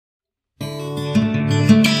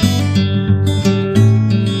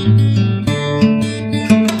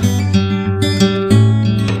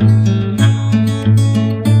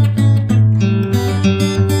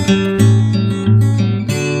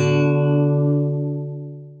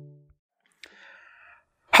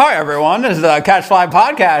Hi, everyone. This is the Catchfly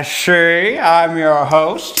Podcast. See, I'm your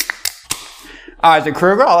host, Isaac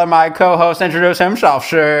Kruger. I'll let my co-host introduce himself.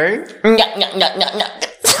 See.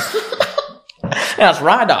 That's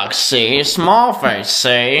Rye Dog, see? Small face,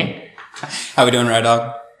 see? How we doing, Red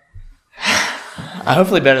Dog?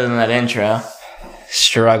 Hopefully better than that intro.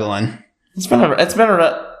 Struggling. It's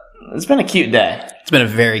been a cute day. It's been a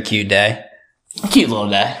very cute day. A cute little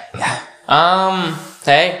day. Yeah.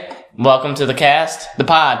 Hey, welcome to the cast, the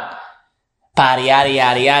pod. Potty yaddy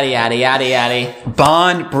yaddy yaddy yaddy yaddy yaddy.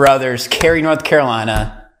 Bond Brothers, Cary, North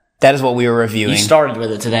Carolina. That is what we were reviewing. You started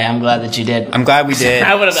with it today. I'm glad that you did. I'm glad we did.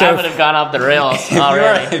 I would have gone off the rails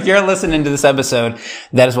already. If you're listening to this episode,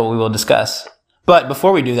 that is what we will discuss. But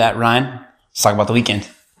before we do that, Ryan, let's talk about the weekend.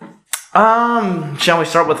 Shall we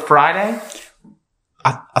start with Friday?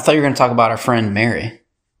 I thought you were going to talk about our friend Mary.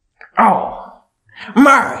 Oh.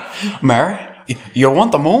 Mary, you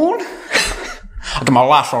want the moon? I'll get my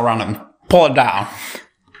lasso around it and pull it down.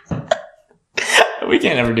 We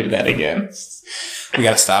can't ever do that again. We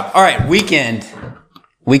gotta stop. All right, weekend.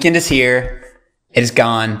 Weekend is here. It is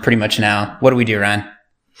gone pretty much now. What do we do, Ryan?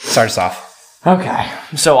 Start us off. Okay,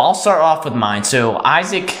 so I'll start off with mine. So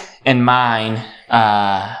Isaac and mine,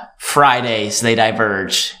 Fridays, they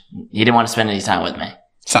diverge. You didn't want to spend any time with me.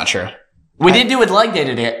 It's not true. We did do a leg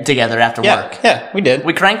day together after work. Yeah, we did.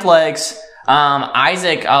 We cranked legs.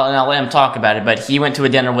 Isaac, I'll let him talk about it, but he went to a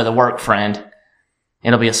dinner with a work friend.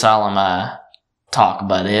 It'll be a solemn talk,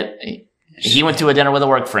 but he went to a dinner with a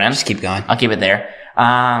work friend. Just keep going. I'll keep it there.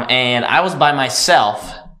 And I was by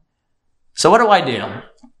myself. So what do?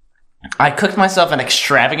 I cooked myself an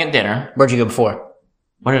extravagant dinner. Where'd you go before?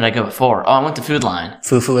 Where did I go before? Oh, I went to Food Line.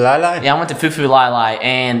 Fufu Lai Lai? Yeah, I went to Fufu Lai Lai.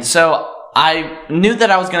 And so I knew that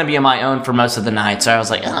I was going to be on my own for most of the night. So I was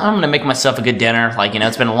like, I'm going to make myself a good dinner. Like,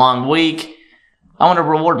 it's been a long week. I want to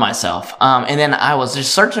reward myself. And then I was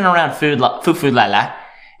just searching around Fufu Lai Lai.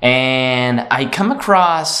 And I come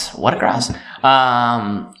across,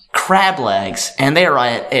 crab legs. And they are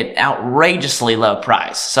at an outrageously low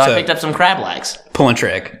price. So I picked up some crab legs. Pull and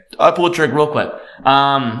trick. I pulled a trick real quick.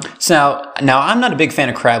 So now I'm not a big fan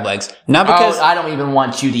of crab legs. Not because I don't even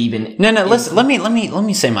want you to even. No. Listen, let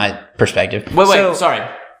me say my perspective. Wait. Sorry.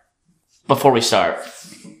 Before we start,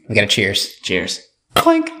 we got to cheers. Cheers.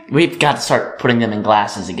 Clink. We've got to start putting them in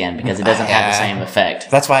glasses again because it doesn't have the same effect.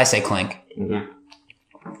 That's why I say clink.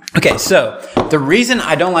 Mm-hmm. Okay, so the reason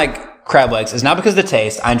I don't like crab legs is not because of the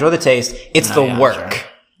taste. I enjoy the taste. It's the work. Sure.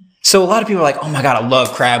 So a lot of people are like, oh my God, I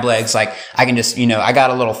love crab legs. Like I can just, I got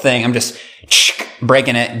a little thing. I'm just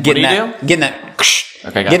breaking it, getting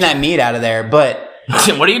that meat out of there. But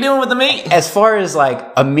what are you doing with the meat? As far as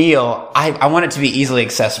like a meal, I want it to be easily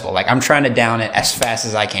accessible. Like I'm trying to down it as fast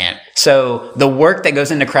as I can. So the work that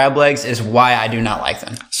goes into crab legs is why I do not like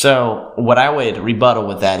them. So what I would rebuttal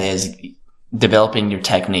with that is developing your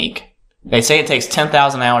technique. They say it takes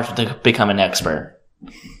 10,000 hours to become an expert.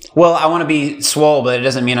 Well, I want to be swole, but it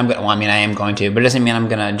doesn't mean I'm going to, I am going to, but it doesn't mean I'm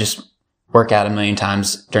going to just work out a million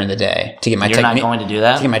times during the day to get my technique. You're not going to do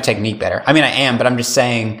that? To get my technique better. I mean, I am, but I'm just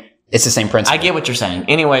saying it's the same principle. I get what you're saying.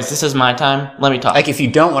 Anyways, this is my time. Let me talk. Like if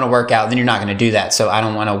you don't want to work out, then you're not going to do that. So I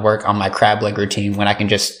don't want to work on my crab leg routine when I can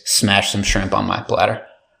just smash some shrimp on my platter.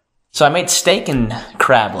 So I made steak and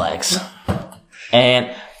crab legs.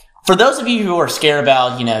 And for those of you who are scared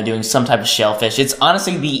about, doing some type of shellfish, it's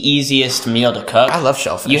honestly the easiest meal to cook. I love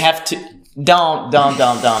shellfish. You have to, don't. Not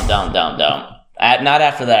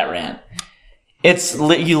after that rant. It's,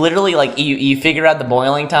 you literally, you figure out the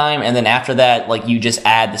boiling time, and then after that, you just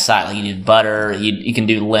add the side. Like, you do butter, you can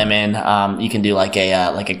do lemon, you can do a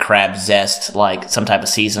crab zest, some type of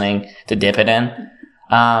seasoning to dip it in.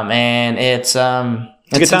 And it's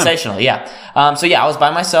sensational, yeah. I was by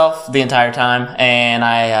myself the entire time, and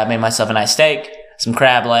I made myself a nice steak, some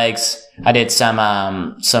crab legs. I did some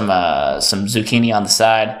zucchini on the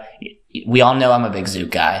side. We all know I'm a big zouk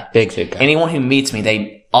guy. Big zouk guy. Anyone who meets me,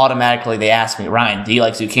 they ask me, Ryan, do you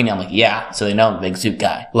like zucchini? I'm like, yeah. So they know I'm a big zouk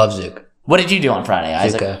guy. Love zouk. What did you do on Friday,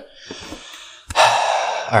 Isaac? All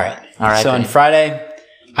right. So on Friday,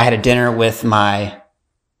 I had a dinner with my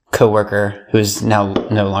coworker, who's now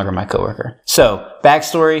no longer my coworker. So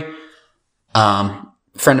backstory,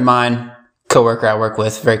 friend of mine, coworker I work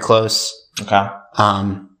with, very close. Okay.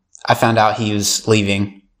 I found out he was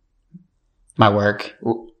leaving my work.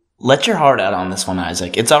 Let your heart out on this one,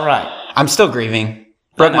 Isaac. It's all right. I'm still grieving.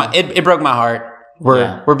 It broke my heart.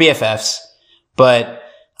 We're BFFs, but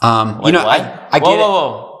Wait, I get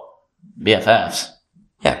whoa. BFFs.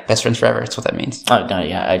 Yeah, best friends forever. That's what that means. Oh no,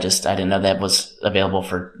 yeah. I didn't know that was available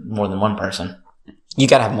for more than one person. You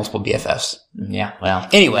gotta have multiple BFFs. Yeah. Well.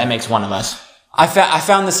 Anyway, that makes one of us. I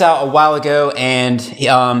found this out a while ago, and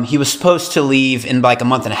he was supposed to leave in like a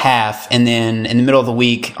month and a half, and then in the middle of the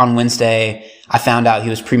week on Wednesday, I found out he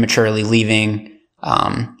was prematurely leaving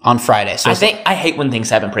on Friday. So I hate when things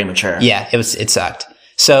happen premature. Yeah, it sucked.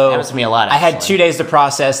 So it happens to me a lot. Actually. I had 2 days to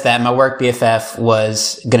process that my work BFF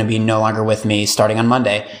was going to be no longer with me starting on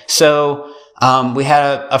Monday. So we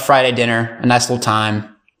had a Friday dinner, a nice little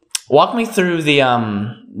time. Walk me through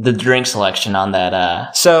the drink selection on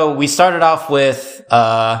that. So we started off with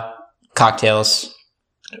cocktails.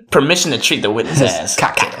 Permission to treat the witness as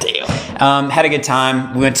cocktail. Had a good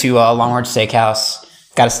time. We went to Longhorn Steakhouse.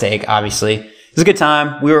 Got a steak, obviously. It was a good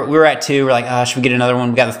time. We were at 2. We're like, should we get another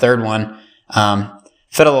one? We got the third one.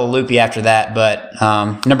 Felt a little loopy after that, but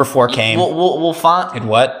number 4 came. We'll find it.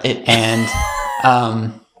 What? And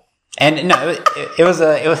no, it was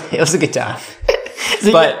a good time.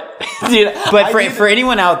 But for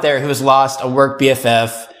anyone out there who has lost a work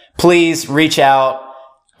BFF, please reach out.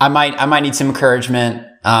 I might need some encouragement.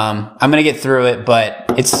 I'm gonna get through it, but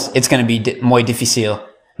it's gonna be muy difícil.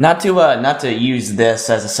 Not to use this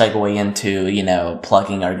as a segue into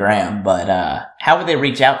plugging our gram, but how would they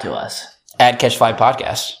reach out to us? At Catch Fly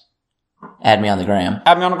Podcast. Add me on the gram.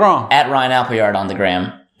 Add me on the gram. At Ryan Appleyard on the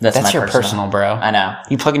gram. That's your personal, bro. I know.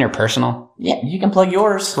 You plug in your personal? Yeah, you can plug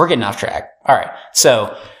yours. We're getting off track. All right.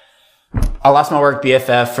 So I lost my work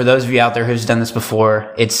BFF. For those of you out there who's done this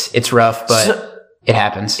before, it's rough, but it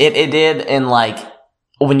happens. It did, and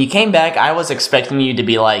when you came back, I was expecting you to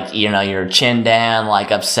be your chin down,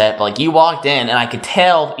 upset. But you walked in, and I could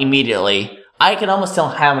tell immediately. I could almost tell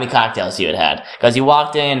how many cocktails you had because you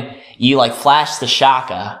walked in, you flashed the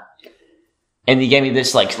shaka, and you gave me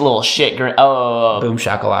this little shit grin. Oh, boom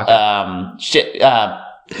shakalaka.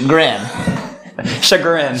 Grin.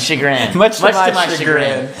 Chagrin. Much to my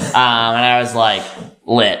chagrin. And I was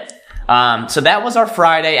lit. So that was our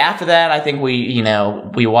Friday. After that, I think we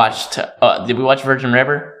watched, did we watch Virgin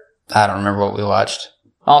River? I don't remember what we watched.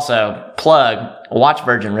 Also, watch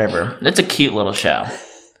Virgin River. It's a cute little show.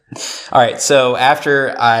 All right. So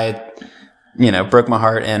after I, broke my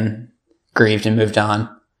heart and grieved and moved on,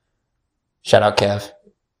 shout out Kev,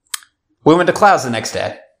 we went to Clouds the next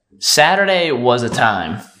day. Saturday was a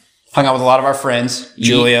time. Hung out with a lot of our friends.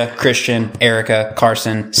 Julia, Christian, Erica,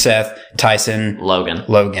 Carson, Seth, Tyson, Logan.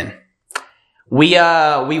 We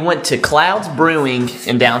went to Clouds Brewing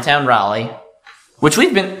in downtown Raleigh, which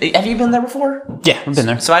we've been. Have you been there before? Yeah, I've been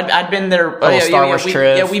there. So I'd been there. Star Wars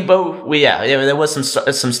Triv. Yeah, we both. There was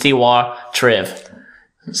some Stewa Triv.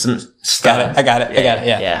 I got it.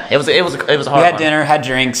 Yeah. It was a hard. We had dinner, had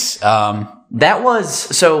drinks. That was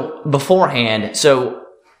so beforehand. So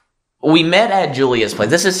we met at Julia's place.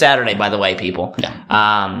 This is Saturday, by the way, people.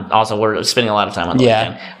 Yeah. Also, we're spending a lot of time on the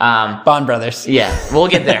weekend. Bond Brothers. Yeah, we'll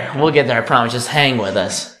get there. I promise. Just hang with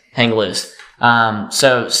us. Hang loose.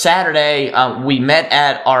 So Saturday, we met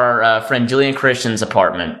at our friend Julian Christian's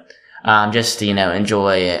apartment. Just to,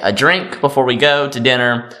 enjoy a drink before we go to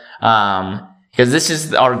dinner. Because this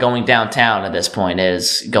is our going downtown at this point,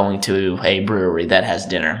 is going to a brewery that has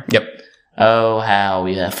dinner. Yep. Oh, how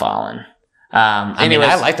we have fallen. Anyways,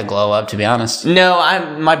 I like the glow up, to be honest. No,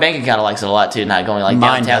 my bank account likes it a lot too, not going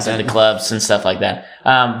downtown to the clubs and stuff like that.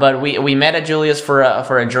 But we met at Julia's for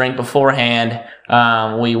a drink beforehand.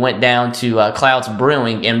 We went down to Clouds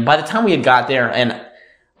Brewing, and by the time we had got there, and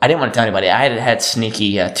I didn't want to tell anybody, I had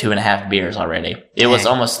sneaky 2.5 beers already. It was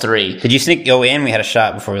almost 3. Did you sneak go in? We had a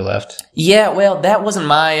shot before we left. Yeah, well, that wasn't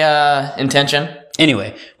my intention.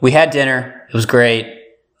 Anyway, we had dinner. It was great.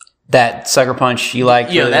 That Sucker Punch you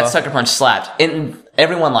liked? Yeah, that Sucker Punch slapped. And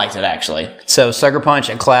everyone liked it, actually. So, Sucker Punch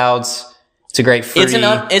at Clouds. It's a great fruity.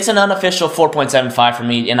 It's an unofficial 4.75 for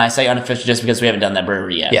me, and I say unofficial just because we haven't done that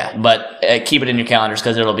brewery yet. Yeah. But keep it in your calendars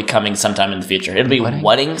because it'll be coming sometime in the future. It'll be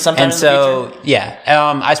wedding sometime in the future. And so, yeah,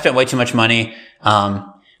 I spent way too much money.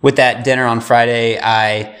 With that dinner on Friday,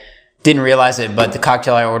 I didn't realize it, but the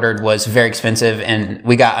cocktail I ordered was very expensive, and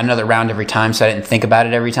we got another round every time, so I didn't think about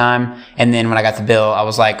it every time. And then when I got the bill, I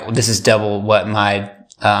was like, well, this is double what my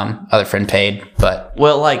other friend paid. But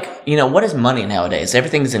well, what is money nowadays?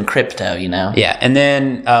 Everything's in crypto, Yeah, and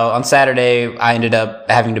then on Saturday, I ended up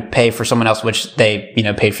having to pay for someone else, which they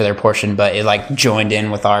paid for their portion, but it joined in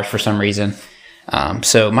with ours for some reason.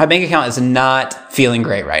 So my bank account is not feeling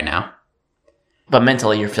great right now. But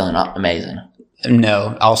mentally, you're feeling amazing.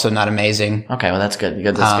 No, also not amazing. Okay, well, that's good.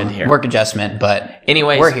 That's good to hear. Work adjustment, but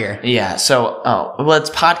anyways, we're here. Yeah, so, it's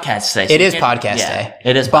podcast day. So it is podcast day.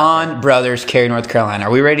 It is. Bond Brothers, Cary, North Carolina. Are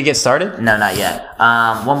we ready to get started? No, not yet.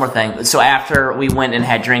 One more thing. So after we went and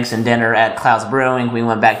had drinks and dinner at Clouds Brewing, we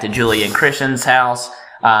went back to Julia and Christian's house,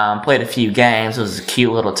 played a few games. It was a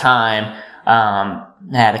cute little time.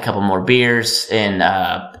 had a couple more beers in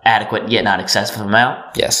adequate yet not excessive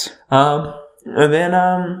amount. Yes. And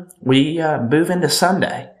then we move into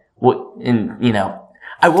Sunday. And, you know,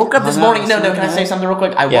 I woke up this morning. No, can I say something real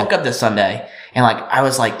quick? I woke up this Sunday and like I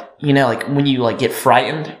was like, you know, like when you like get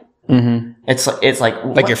frightened. Mm-hmm. It's like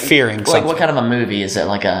what, you're fearing something. Like what kind of a movie is it?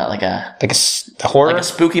 Like a horror, like a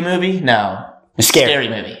spooky movie? No, a scary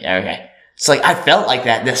movie. Okay, it's like I felt like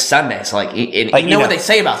that this Sunday. So like, you know what they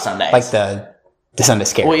say about Sundays, like the Sunday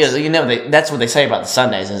scaries. Well, yeah, you know that's what they say about the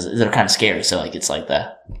Sundays is they're kind of scary. So like it's like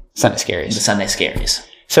the Sunday scaries. The Sunday scaries.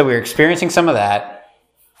 So we were experiencing some of that.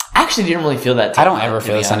 I actually didn't really feel that. I don't ever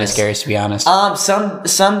feel the Sunday scaries, to be honest.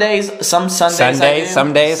 Some days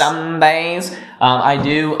I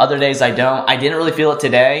do. Other days I don't. I didn't really feel it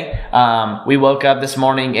today. We woke up this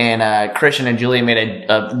morning and Christian and Julia made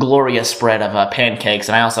a glorious spread of pancakes,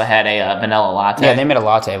 and I also had a vanilla latte. Yeah, they made a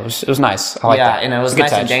latte. It was nice. I like that. Yeah, and it was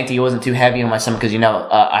nice and dainty. It wasn't too heavy on my stomach because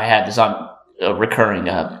I had this recurring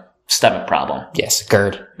stomach problem. Yes,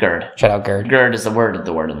 GERD. Shout out GERD. GERD is the word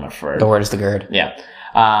I'm referring. The word is the GERD. Yeah.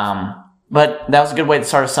 But that was a good way to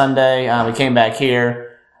start a Sunday. We came back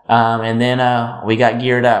here, and then we got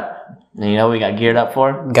geared up. And you know what we got geared up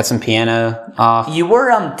for? Got some piano off. You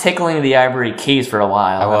were tickling the ivory keys for a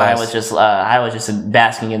while. I was just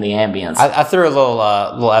basking in the ambience. I threw a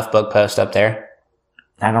little F-Book post up there.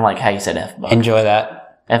 I don't like how you said F-Book. Enjoy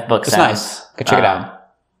that. F-Book sounds nice. Go check it out.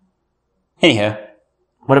 Anyhow,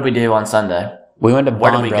 what did we do on Sunday? We went to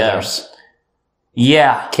Bond Brothers.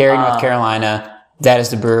 Yeah, Cary, North Carolina. That is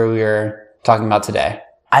the brewery we were talking about today.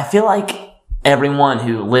 I feel like everyone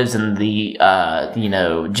who lives in the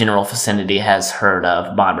general vicinity has heard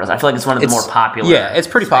of Bond Brothers. I feel like it's one of the more popular. Yeah, it's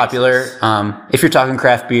pretty popular. If you're talking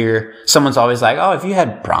craft beer, someone's always like, "Oh, have you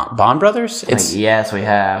had Bond Brothers?" It's yes, we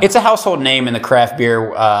have. It's a household name in the craft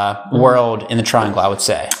beer world in the Triangle, I would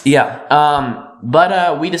say. Yeah.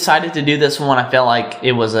 But we decided to do this one. I felt like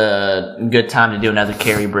it was a good time to do another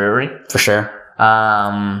Cary brewery for sure.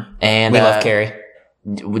 And we love Cary.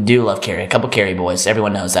 We do love Cary. A couple Cary boys.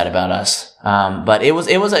 Everyone knows that about us. But it was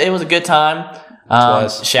a good time.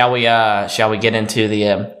 Shall we get into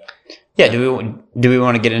the? Yeah. Do we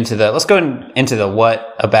want to get into the? Let's go into the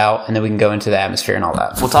what about, and then we can go into the atmosphere and all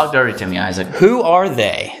that. Well, talk dirty to me, Isaac. Who are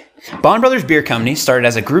they? Bond Brothers Beer Company started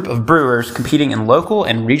as a group of brewers competing in local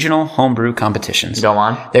and regional homebrew competitions. Go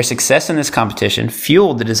on. Their success in this competition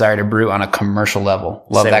fueled the desire to brew on a commercial level.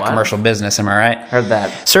 Love that commercial business, am I right? Heard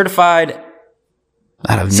that. Certified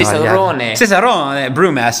Cicerone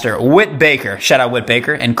brewmaster Whit Baker, shout out Whit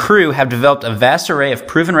Baker, and crew have developed a vast array of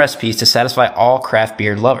proven recipes to satisfy all craft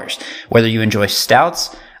beer lovers. Whether you enjoy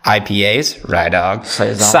stouts, IPAs, Rye Dog,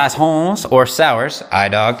 Saisons, or sours,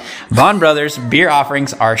 iDog, Bond Brothers beer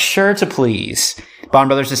offerings are sure to please. Bond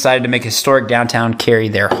Brothers decided to make historic downtown Cary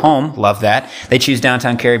their home. Love that. They choose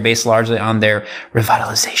downtown Cary based largely on their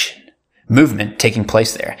revitalization movement taking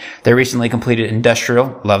place there. Their recently completed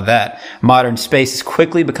industrial, love that, modern space is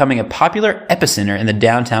quickly becoming a popular epicenter in the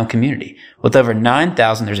downtown community. With over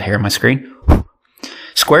 9,000, there's a hair on my screen,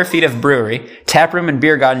 square feet of brewery, tap room, and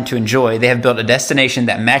beer garden to enjoy, they have built a destination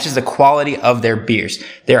that matches the quality of their beers.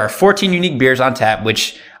 There are 14 unique beers on tap,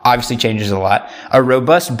 which obviously changes a lot, a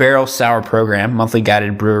robust barrel sour program, monthly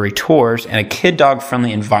guided brewery tours, and a kid dog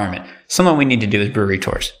friendly environment. Something we need to do is brewery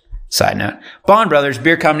tours. Side note, Bond Brothers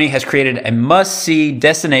Beer Company has created a must-see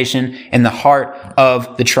destination in the heart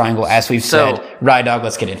of the Triangle, as we've said. Rye Dog,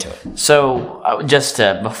 let's get into it. So, just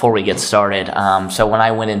before we get started, so when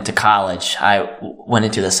I went into college, I went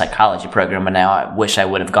into the psychology program, and now I wish I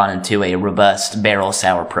would have gone into a robust barrel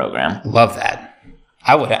sour program. Love that.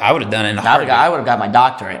 I would have done it in a heartbeat. I would have got my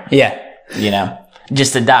doctorate. Yeah.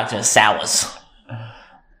 Just a doctor of sours.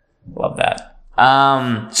 Love that.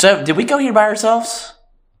 So, did we go here by ourselves?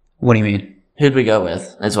 What do you mean? Who'd we go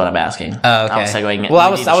with? Is what I'm asking. Oh, okay. I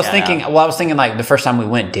was thinking like the first time we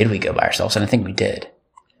went, did we go by ourselves? And I think we did.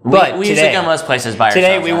 But we usually go most places by ourselves.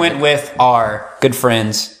 Today we went with our good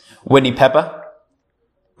friends Whitney Peppa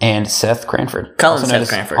and Seth Cranford.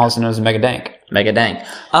 Cranford, also known as Mega Dank. Mega Dank.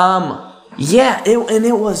 Yeah,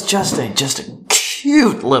 it was just a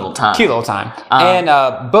cute little time.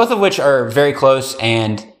 And both of which are very close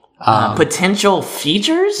and potential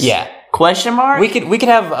features. Yeah. Question mark? We could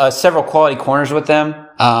have several quality corners with them.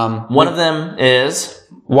 One of them is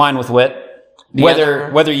Wine with Wit.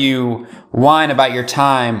 Whether you whine about your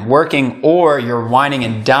time working or you're whining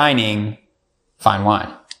and dining, fine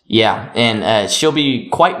wine. Yeah, and she'll be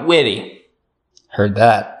quite witty. Heard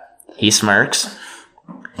that. He smirks.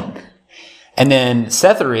 And then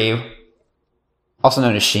Sethery, also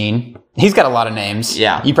known as Sheen. He's got a lot of names.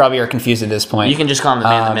 Yeah. You probably are confused at this point. You can just call him the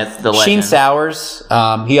man, the myth, the legend. Sheen Sowers.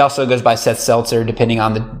 He also goes by Seth Seltzer, depending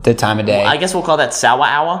on the time of day. I guess we'll call that Sour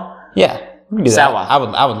Hour. Yeah. We can do Sour.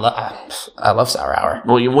 That. I love Sour Hour.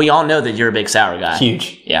 Well, we all know that you're a big sour guy.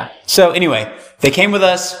 Huge. Yeah. So anyway, they came with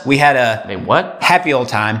us. We had a Wait, what? happy old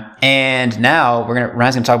time. And now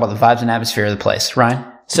Ryan's going to talk about the vibes and atmosphere of the place. Ryan?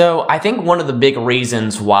 So I think one of the big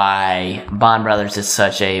reasons why Bond Brothers is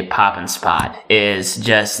such a poppin' spot is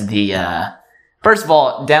just the, first of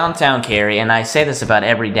all, downtown Cary, and I say this about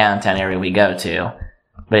every downtown area we go to,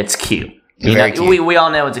 but it's cute. Very cute. We all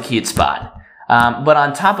know it's a cute spot. But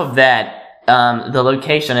on top of that, the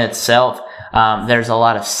location itself, there's a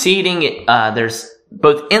lot of seating. There's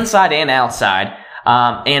both inside and outside.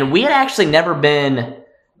 And we had actually never been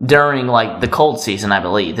during like the cold season, I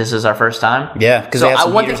believe. This is our first time. Yeah, because they have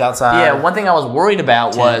some heaters outside. Yeah, one thing I was worried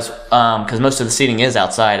about was, because most of the seating is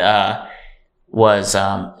outside, was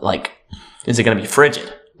like, is it going to be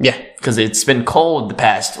frigid? Yeah. Because it's been cold the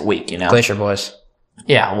past week, you know? Glacier Boys.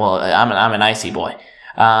 Yeah, well, I'm an icy boy.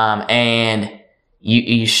 And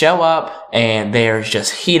you show up and there's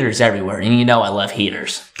just heaters everywhere. And you know I love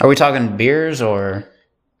heaters. Are we talking beers or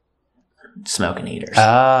Smoking heaters.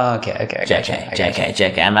 Oh, okay.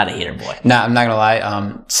 JK. I'm not a heater boy. No, I'm not gonna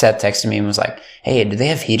lie. Seth texted me and was like, "Hey, do they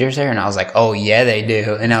have heaters there?" And I was like, "Oh yeah, they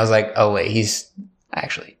do." And I was like, "Oh wait, he's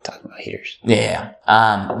actually talking about heaters." Yeah.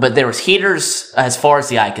 But there was heaters as far as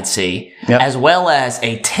the eye could see, Yep. as well as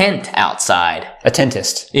a tent outside. A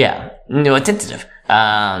tentist. Yeah. No, a tentative.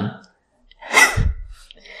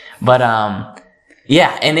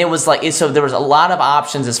 Yeah, and it was like, so there was a lot of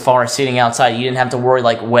options as far as seating outside. You didn't have to worry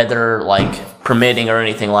like weather, like permitting or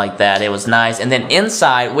anything like that. It was nice. And then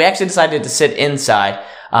inside, we actually decided to sit inside,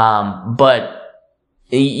 but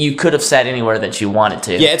you could have sat anywhere that you wanted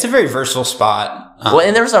to. Yeah, it's a very versatile spot. Well,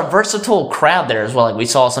 and there was a versatile crowd there as well. Like we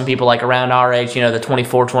saw some people like around our age, you know, the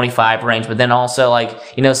 24, 25 range, but then also like,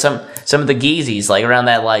 you know, some of the geezies, like around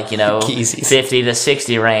that, like, you know, Geezies. 50 to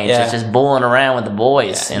 60 range. Yeah. It's just bulling around with the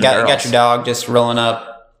boys and You girls. got your dog just rolling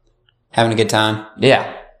up, having a good time.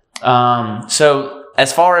 Yeah. So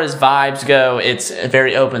as far as vibes go, it's a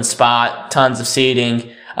very open spot, tons of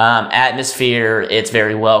seating, atmosphere. It's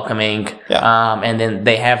very welcoming. Yeah. And then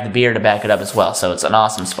they have the beer to back it up as well. So it's an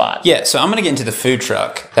awesome spot. Yeah, so I'm going to get into the food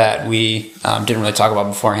truck that we didn't really talk about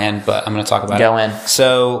beforehand, but I'm going to talk about Go it. in.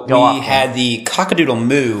 So Go we off, had the Cockadoodle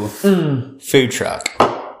Moo food truck.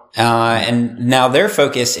 And now their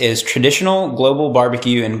focus is traditional global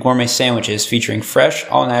barbecue and gourmet sandwiches featuring fresh,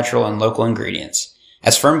 all-natural, and local ingredients.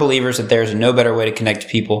 As firm believers that there is no better way to connect to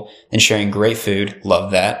people than sharing great food, love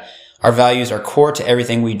that. Our values are core to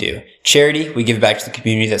everything we do. Charity, we give back to the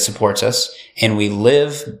community that supports us, and we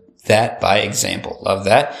live that by example. Love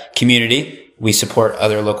that. Community, we support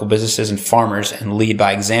other local businesses and farmers and lead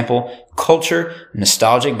by example. Culture,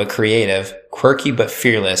 nostalgic but creative, quirky but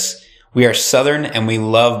fearless. We are Southern and we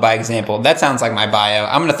love by example. That sounds like my bio.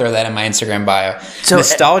 I'm going to throw that in my Instagram bio. So,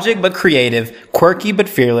 nostalgic but creative, quirky but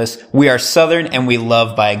fearless. We are Southern and we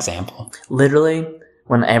love by example. Literally,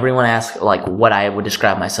 when everyone asks like what I would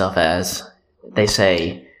describe myself as, they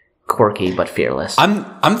say quirky but fearless. I'm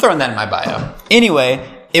throwing that in my bio. Anyway,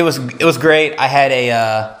 it was great. I had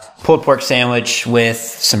a pulled pork sandwich with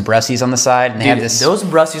some Brussies on the side, and they Dude, had this those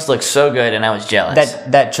Brussies look so good, and I was jealous.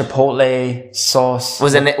 that chipotle sauce.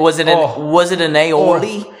 Was it an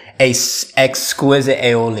aioli? Exquisite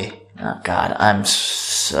aioli. Oh God, I'm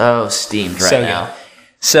so steamed right So now. good.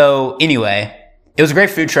 So anyway, it was a great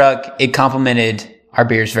food truck. It complemented our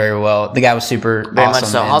beers very well. The guy was super Very awesome. much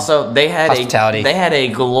so. and Also, they had hospitality. a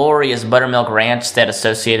glorious buttermilk ranch that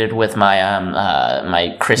associated with my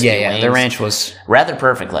my crispy wings. The ranch was rather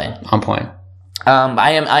perfectly. on point.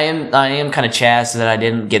 I am kind of jazzed that I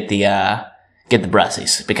didn't get the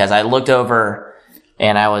Brussies because I looked over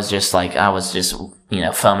and I was just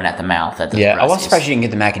foaming at the mouth at the Yeah, I was Brussies. surprised you didn't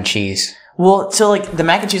get the mac and cheese. Well, so like the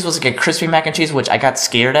mac and cheese was like a crispy mac and cheese, which I got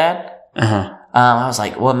scared at. I was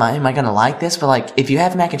like, well, am I going to like this? But like, if you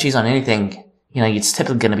have mac and cheese on anything, you know, it's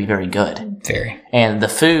typically going to be very good. Very. And the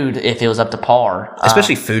food, if it was up to par,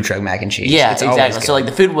 Especially food truck mac and cheese. yeah, It's always exactly. good. So like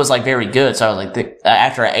the food was like very good. So I was like,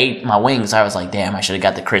 after I ate my wings, I was like, damn, I should have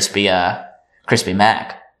got the crispy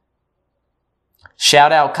mac.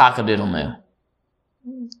 Shout out Cockadoodle Moo.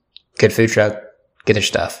 Good food truck. Get their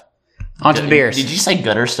stuff. On to the beers. Did you say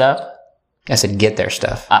gooder stuff? I said get their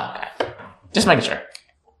stuff. Oh, okay. Just making sure.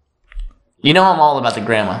 You know I'm all about the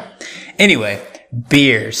grandma. Anyway,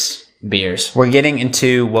 beers. We're getting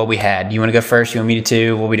into what we had. You want to go first? You want me to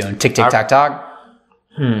too? What are we doing? Tick, tick, tock, tock?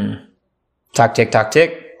 Tock, tick, tock,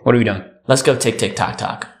 tick? What are we doing? Let's go tick, tick, tock,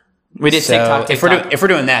 tock. We did tick, So tock, tick, if we're tock. if we're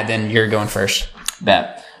doing that, then you're going first.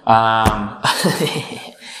 Bet.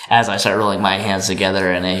 As I start rolling my hands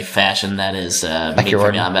together in a fashion that is Like making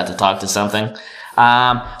me I'm about to talk to something.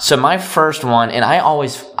 So my first one, and I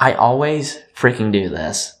always freaking do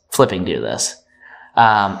this, flipping do this.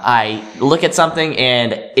 I look at something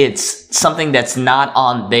and it's something that's not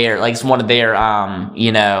on their, like it's one of their,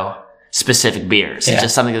 specific beers. Yeah. It's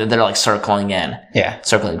just something that they're like circling in. Yeah.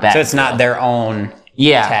 Circling back. So it's not their own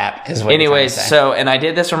tap is what Anyways, you're trying to say. so, and I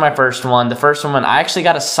did this for my first one. The first one, I actually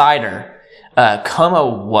got a cider.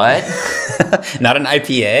 Como what? Not an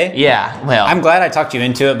IPA? Yeah, well. I'm glad I talked you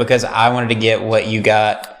into it because I wanted to get what you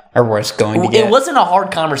got or was going to get. It wasn't a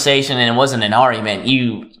hard conversation and it wasn't an argument.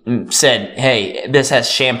 You said, hey, this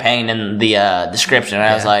has champagne in the description. And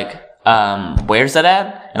I was like, where's that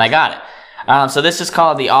at? And I got it. So this is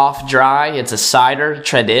called the Off Dry. It's a cider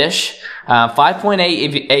tradish.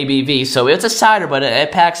 5.8 ABV. So it's a cider, but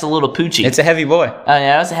it packs a little poochie. It's a heavy boy.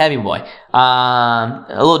 Yeah, it's a heavy boy. A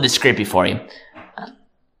little descripty for you.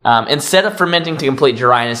 Instead of fermenting to complete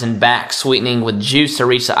dryness and back sweetening with juice to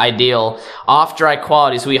reach the ideal off-dry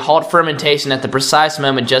qualities, we halt fermentation at the precise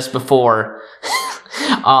moment just before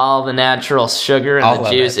all the natural sugar and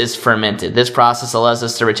the juice is fermented. This process allows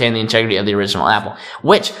us to retain the integrity of the original apple,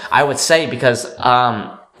 which I would say because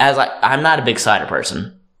I'm not a big cider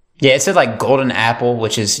person. Yeah, it said like golden apple,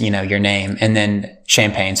 which is, your name, and then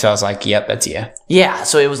champagne. So I was like, yep, that's you. Yeah,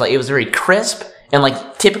 so it was very crisp. And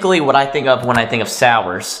like typically what I think of when I think of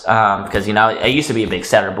sours, because I used to be a big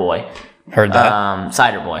cider boy. Heard that.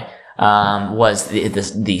 Cider boy. Was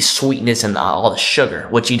the sweetness and all the sugar,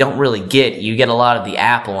 which you don't really get. You get a lot of the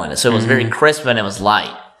apple in it. So it was very crisp and it was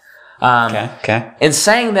light. Okay. And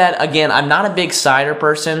saying that, again, I'm not a big cider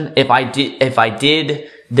person. If I did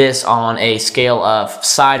this on a scale of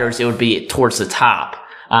ciders, it would be towards the top.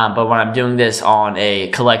 But when I'm doing this on a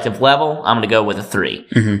collective level, I'm going to go with a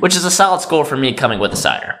 3, which is a solid score for me coming with a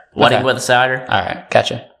cider. Wedding with a cider. All right.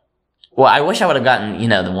 Gotcha. Well, I wish I would have gotten,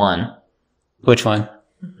 the one. Which one?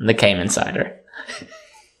 The Cayman cider.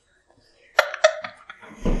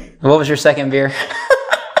 What was your second beer?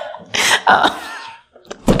 I'm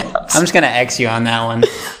just going to X you on that one.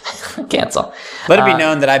 Cancel. Let it be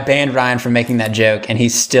known that I banned Ryan from making that joke, and he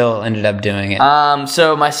still ended up doing it.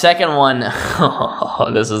 So my second one,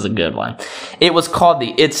 this is a good one. It was called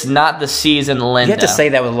It's Not the Season, Linda. You have to say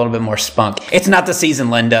that with a little bit more spunk. It's not the season,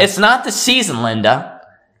 Linda. It's not the season, Linda.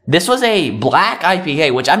 This was a black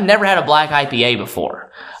IPA, which I've never had a black IPA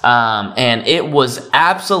before. And it was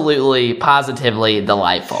absolutely, positively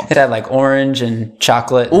delightful. It had like orange and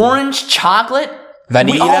chocolate. Orange chocolate?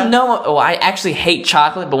 Vanilla? We all know, I actually hate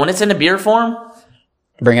chocolate, but when it's in a beer form,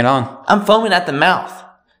 bring it on. I'm foaming at the mouth.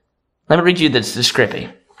 Let me read you this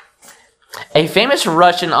description. A famous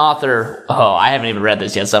Russian author, I haven't even read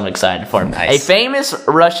this yet, so I'm excited for it. Nice. A famous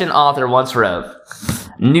Russian author once wrote,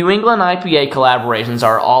 New England IPA collaborations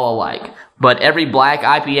are all alike, but every black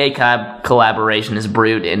IPA collaboration is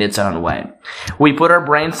brewed in its own way. We put our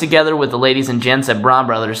brains together with the ladies and gents at Braun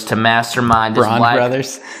Brothers to mastermind this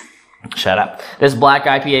Brothers? Shut up. This black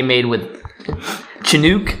IPA made with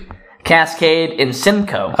Chinook, Cascade, and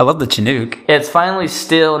Simcoe. I love the Chinook. It's finally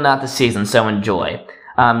still not the season, so enjoy.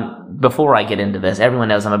 Before I get into this, everyone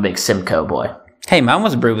knows I'm a big Simcoe boy. Hey, mine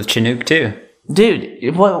was brewed with Chinook too.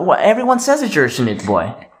 Dude, what everyone says that you're a Chinook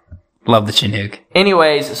boy. Love the Chinook.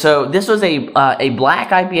 Anyways, so this was a black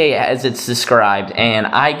IPA as it's described, and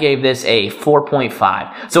I gave this a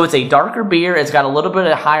 4.5. So it's a darker beer. It's got a little bit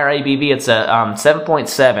of higher ABV. It's a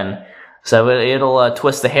 7.7. So it'll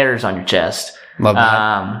twist the hairs on your chest. Love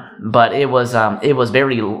that. But it was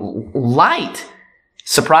very light,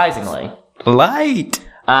 surprisingly. Light.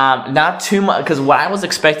 Not too much, because what I was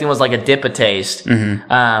expecting was like a dip of taste with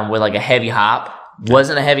like a heavy hop.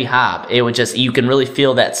 Wasn't a heavy hop. It was just, you can really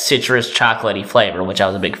feel that citrus chocolatey flavor, which I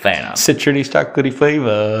was a big fan of. Citrusy chocolatey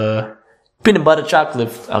flavor. Peanut butter chocolate.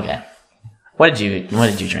 Okay. What did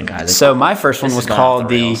you drink, Isaac? So my first one was called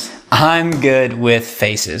the I'm Good with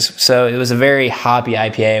Faces. So it was a very hoppy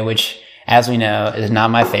IPA, which, as we know, is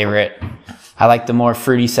not my favorite. I like the more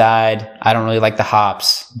fruity side. I don't really like the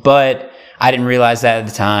hops, but I didn't realize that at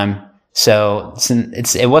the time. So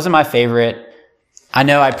it wasn't my favorite. I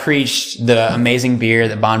know I preached the amazing beer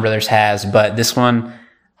that Bond Brothers has, but this one,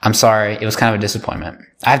 I'm sorry, it was kind of a disappointment.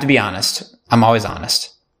 I have to be honest. I'm always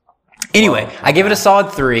honest. Anyway, I gave it a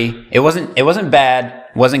solid 3. It wasn't bad,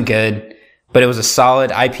 wasn't good, but it was a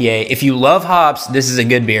solid IPA. If you love hops, this is a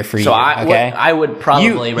good beer for you. So I would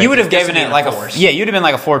probably you would have given it like you'd have been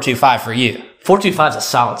like a 4.25 for you. 4.25 is a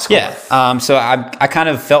solid score. Yeah. So I kind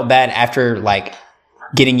of felt bad after like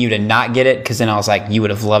getting you to not get it, because then I was like, you would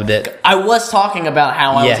have loved it. I was talking about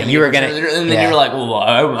how I was you were gonna, and then you were like, well,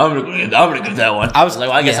 I'm gonna get that one. I was like,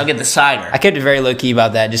 well, I guess I'll get the cider. I kept it very low key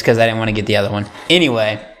about that just because I didn't want to get the other one.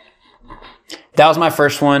 Anyway, that was my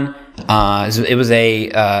first one.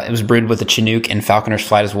 It was brewed with a Chinook and Falconer's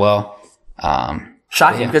Flight as well.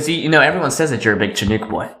 Shocking, because everyone says that you're a big Chinook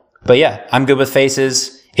boy. But yeah, I'm good with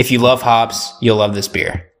faces. If you love hops, you'll love this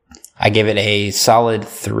beer. I give it a solid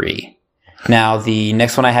 3. Now, the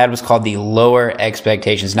next one I had was called the Lower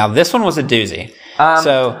Expectations. Now, this one was a doozy.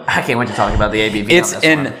 So I can't wait to talk about the ABV. It's on this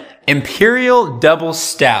an Imperial Double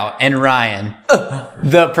Stout. And Ryan,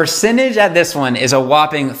 the percentage at this one is a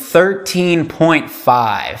whopping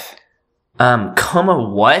 13.5. Comma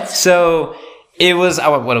what? So it was,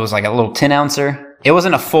 what it was, like a little 10-ouncer. It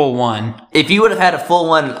wasn't a full one. If you would have had a full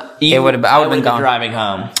one, I would have been driving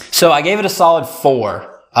home. So I gave it a solid 4.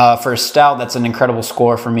 For a stout, that's an incredible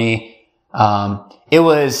score for me.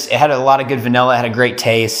 It had a lot of good vanilla. It had a great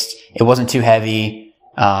taste. It wasn't too heavy.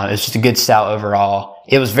 It was just a good stout overall.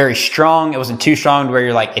 It was very strong. It wasn't too strong to where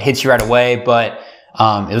you're like, it hits you right away, but,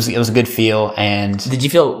 it was a good feel. And did you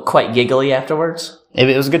feel quite giggly afterwards?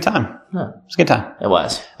 It was a good time. Huh. It was a good time. It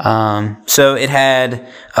was. So it had,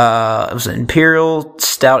 it was an Imperial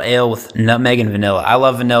Stout Ale with nutmeg and vanilla. I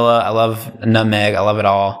love vanilla. I love nutmeg. I love it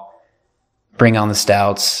all. Bring on the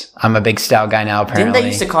stouts. I'm a big stout guy now, apparently. Didn't they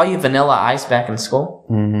used to call you Vanilla Ice back in school?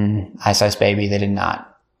 Ice Baby. They did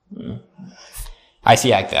not.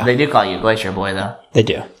 Icy Ike, though. They do call you Glacier Boy, though. They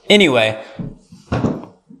do. Anyway,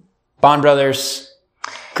 Bond Brothers,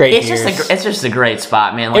 great it's just a great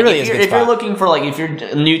spot, man. Like, it really is a good spot. If you're looking for, if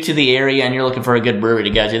you're new to the area and you're looking for a good brewery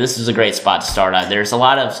to go to, this is a great spot to start out. There's a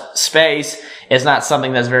lot of space. It's not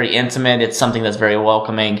something that's very intimate. It's something that's very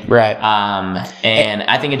welcoming. Right. And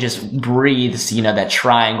I think it just breathes, that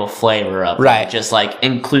triangle flavor up. Right. Just like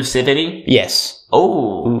inclusivity. Yes.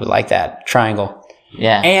 Oh. Ooh, like that. Triangle.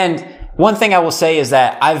 Yeah. And one thing I will say is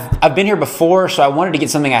that I've been here before, so I wanted to get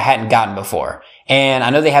something I hadn't gotten before. And I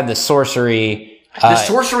know they have the Sorcery. The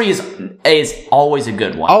Sorcery is always a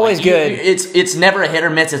good one. Always good. It's never a hit or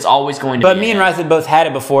miss. It's always going to be. But me and Rythan both had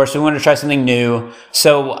it before, so we wanted to try something new.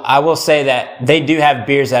 So I will say that they do have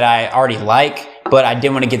beers that I already like, but I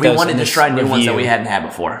didn't want to get those. We wanted to try new ones that we hadn't had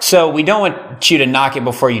before. So we don't want you to knock it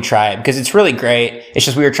before you try it, because it's really great. It's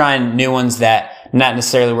just we were trying new ones that not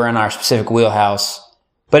necessarily were in our specific wheelhouse.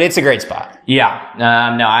 But it's a great spot. Yeah.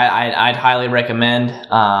 No, I'd highly recommend.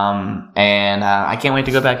 And I can't wait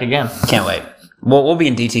to go back again. Can't wait. Well, we'll be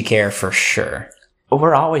in DT Care for sure.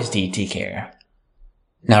 We're always DT Care.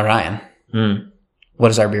 Now, Ryan, what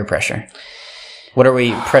is our beer pressure? What are we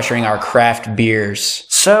pressuring our craft beers?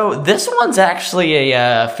 So this one's actually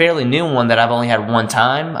a fairly new one that I've only had one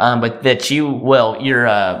time, but that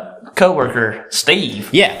your coworker Steve.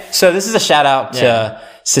 Yeah. So this is a shout out to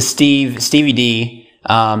Stevie D.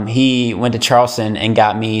 He went to Charleston and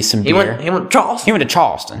got me some beer. He went to Charleston? He went to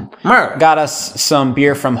Charleston. Murder. Got us some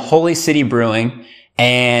beer from Holy City Brewing.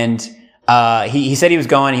 And he said he was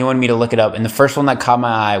going. He wanted me to look it up. And the first one that caught my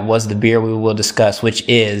eye was the beer we will discuss, which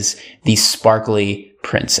is the Sparkly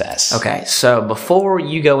Princess. Okay, so before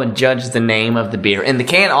you go and judge the name of the beer, and the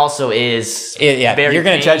can also is you're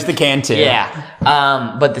going to judge the can too.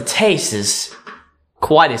 Yeah. But the taste is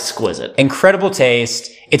quite exquisite. Incredible taste.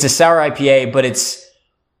 It's a sour IPA, but it's...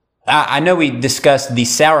 I know we discussed the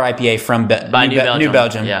sour IPA from New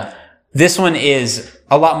Belgium. Yeah. This one is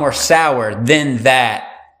a lot more sour than that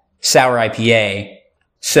sour IPA.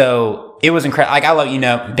 So it was incredible. Like, I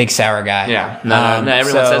love, big sour guy. Yeah. No,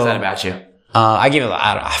 everyone says that about you. I give it,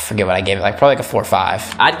 I forget what I gave it, probably like a 4 or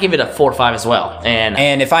 5. I'd give it a 4 or 5 as well.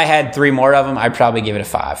 And if I had 3 more of them, I'd probably give it a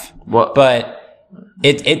 5. What? But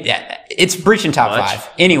it's breaching top 5.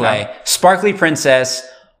 Anyway, okay. Sparkly Princess,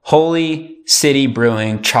 Holy City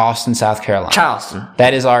Brewing, Charleston, South Carolina. Charleston.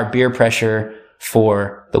 That is our beer pressure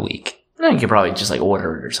for the week. You could probably just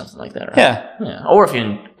order it or something like that, right? Yeah. Or if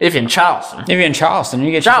you're in Charleston. If you're in Charleston,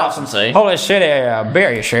 you get Charleston, see? Holy City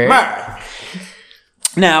beer, you sure?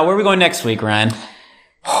 Now, where are we going next week, Ryan?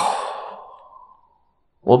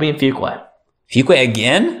 We'll be in Fuquay. Fuquay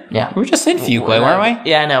again? Yeah. We were just in Fuquay, weren't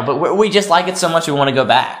we? Yeah, I know, but we just like it so much we want to go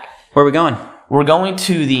back. Where are we going? We're going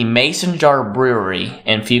to the Mason Jar Brewery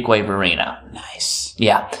in Fuquay, Varina. Nice.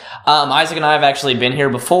 Yeah. Isaac and I have actually been here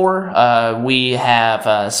before. We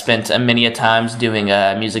have spent many a times doing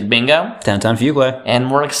music bingo. Downtown Fuquay. And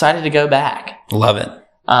we're excited to go back. Love it.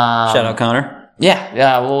 Shout out Connor.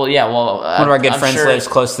 Yeah. Well, one of our good friends lives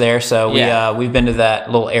close there, so we've been to that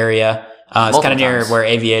little area. It's kind of near where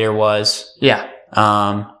Aviator was. Yeah.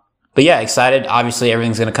 But yeah, excited. Obviously,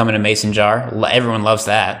 everything's going to come in a mason jar. Everyone loves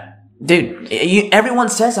that. Dude, everyone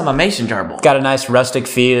says I'm a mason jar boy. Got a nice rustic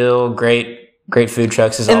feel. Great food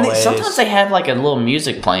trucks as always. Sometimes they have like a little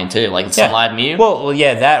music playing too, like it's some live music. Well,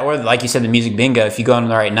 yeah, that or like you said, the music bingo. If you go on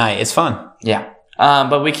the right night, it's fun. Yeah.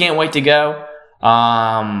 But we can't wait to go.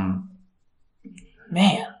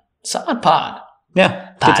 Man, solid pod.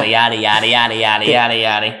 Yeah. Yada yada yada yada yada yada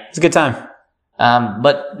yada. It's a good time.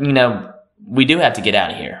 But we do have to get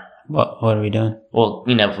out of here. What are we doing? Well,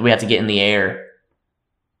 we have to get in the air.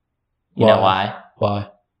 You know why? Why?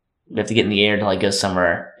 We have to get in the air to like go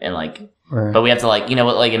somewhere and like. But we have to like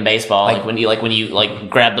like in baseball, like when you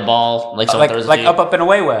grab the ball, like someone throws it to you. up and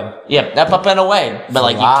away web. Yeah, up and away. But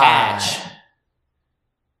like you catch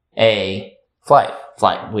a flight.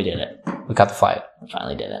 We did it. We caught the flight. We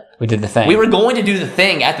finally did it. We did the thing. We were going to do the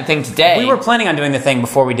thing at the thing today. We were planning on doing the thing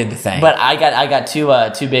before we did the thing. But I got too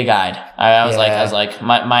big eyed. I was like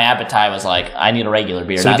my appetite was like I need a regular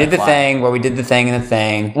beer. So we did the thing where we did the thing and the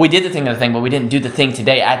thing. We did the thing and the thing, but we didn't do the thing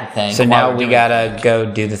today at the thing. So now we gotta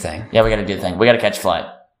go do the thing. Yeah, we gotta do the thing. We gotta catch a flight.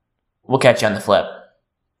 We'll catch you on the flip.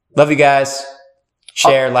 Love you guys.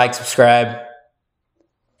 Share, like, subscribe.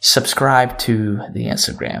 Subscribe to the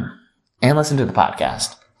Instagram and listen to the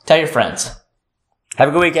podcast. Tell your friends. Have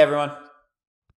a good week, everyone.